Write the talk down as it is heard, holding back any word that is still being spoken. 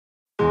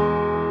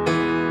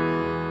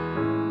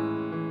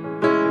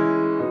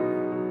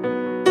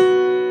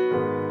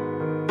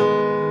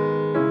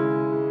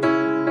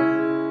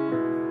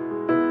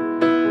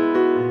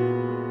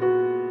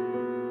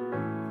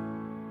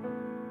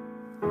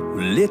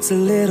it's a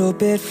little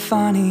bit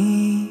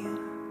funny,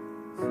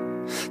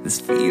 this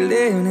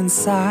feeling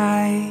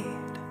inside.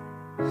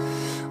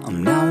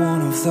 I'm not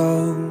one of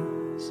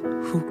those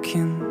who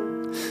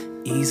can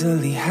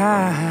easily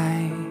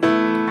hide.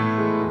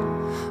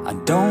 I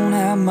don't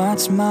have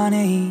much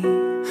money,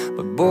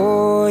 but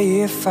boy,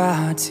 if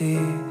I did,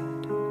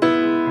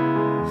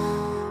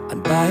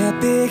 I'd buy a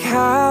big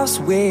house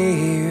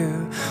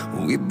where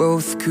we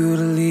both could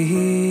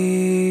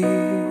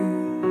live.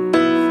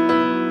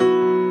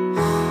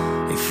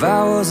 If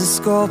I was a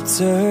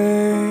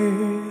sculptor,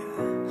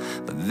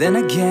 but then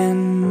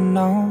again,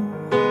 no.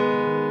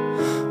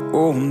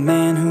 Or a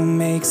man who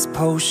makes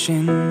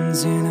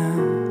potions in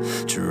a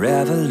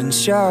traveling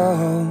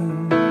show.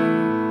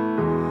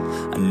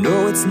 I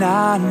know it's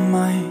not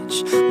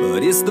much,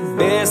 but it's the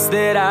best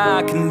that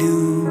I can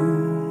do.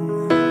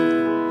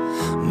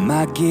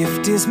 My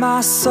gift is my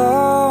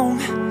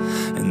song,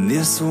 and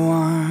this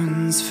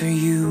one's for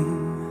you.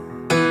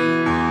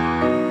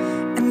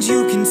 And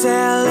you can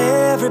tell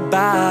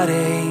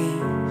everybody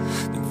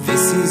that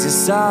this is your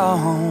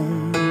song.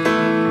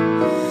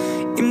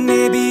 It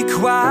may be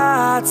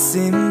quite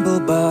simple,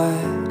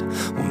 but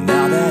well,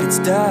 now that it's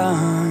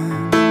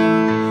done,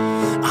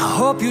 I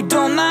hope you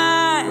don't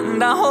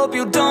mind, I hope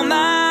you don't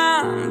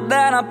mind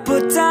that I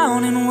put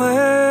down in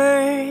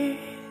words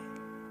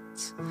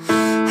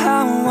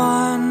how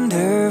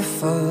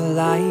wonderful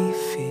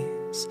life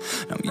is.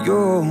 Now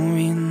you're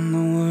in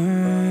the world.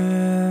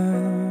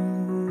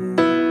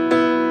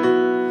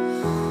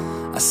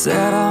 I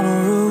sat on a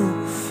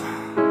roof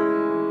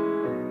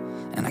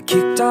and I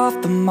kicked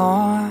off the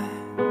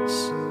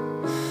moss.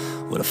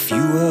 Well, a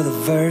few of the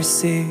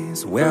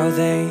verses, well,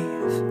 they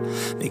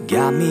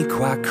got me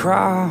quite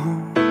cross.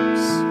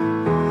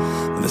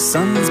 Well, the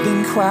sun's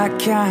been quite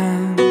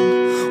kind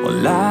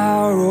while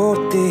I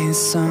wrote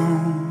this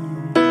song.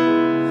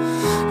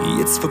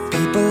 It's for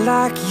people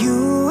like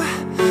you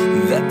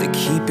that they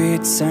keep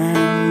it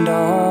turned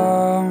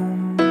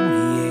on,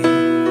 yeah.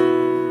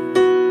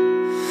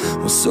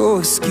 Well, so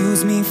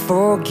excuse me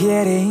for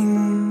getting,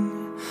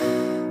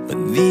 but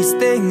these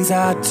things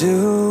I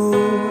do,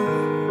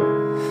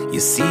 you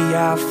see,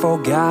 I've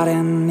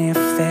forgotten if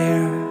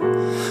they're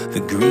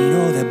the green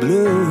or the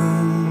blue.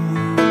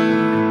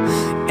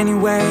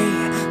 Anyway,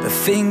 the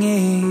thing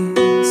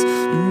is,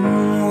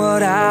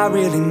 what I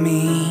really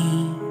mean,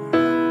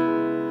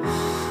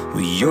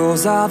 well,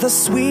 yours are the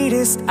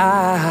sweetest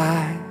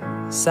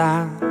eyes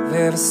I've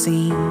ever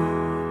seen.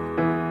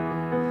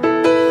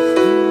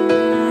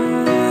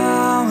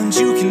 And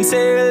you can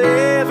tell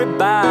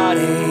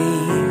everybody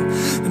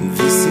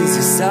this is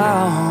your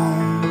song.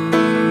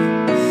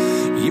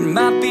 It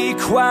might be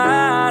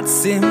quite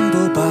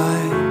simple,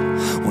 but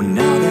well,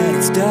 now that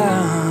it's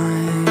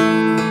done,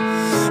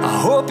 I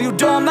hope you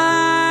don't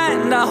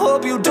mind, I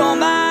hope you don't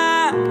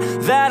mind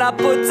that I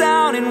put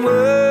down in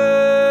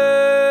words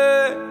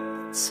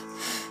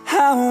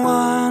how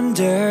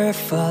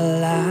wonderful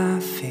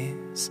life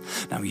is.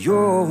 Now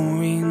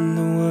you're in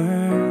the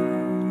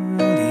world,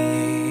 yeah.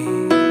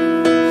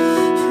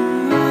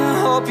 I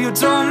hope you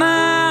don't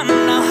mind,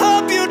 I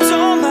hope you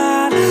don't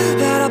mind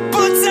that I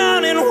put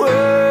down in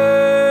words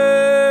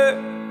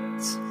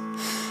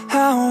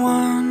how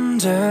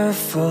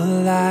wonderful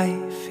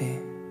life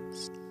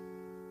is.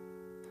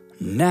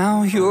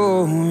 Now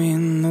you're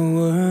in the world.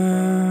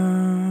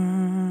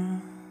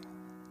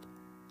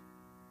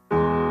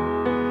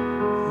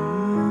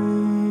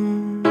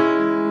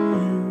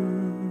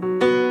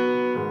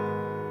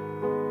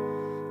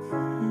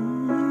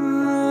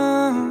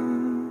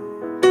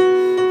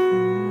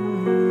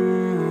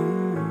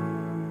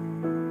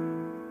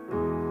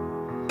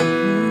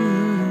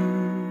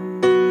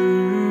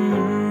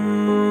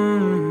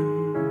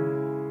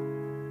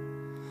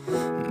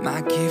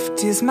 My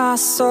gift is my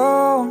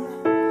song,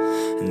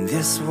 and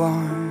this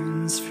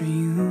one's for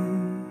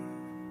you.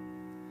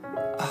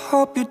 I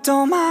hope you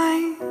don't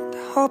mind,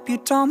 I hope you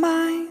don't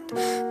mind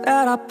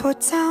that I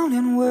put down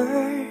in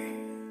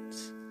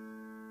words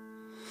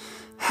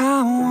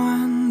how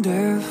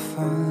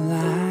wonderful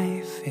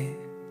life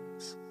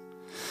is.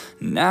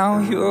 Now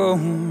you're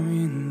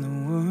in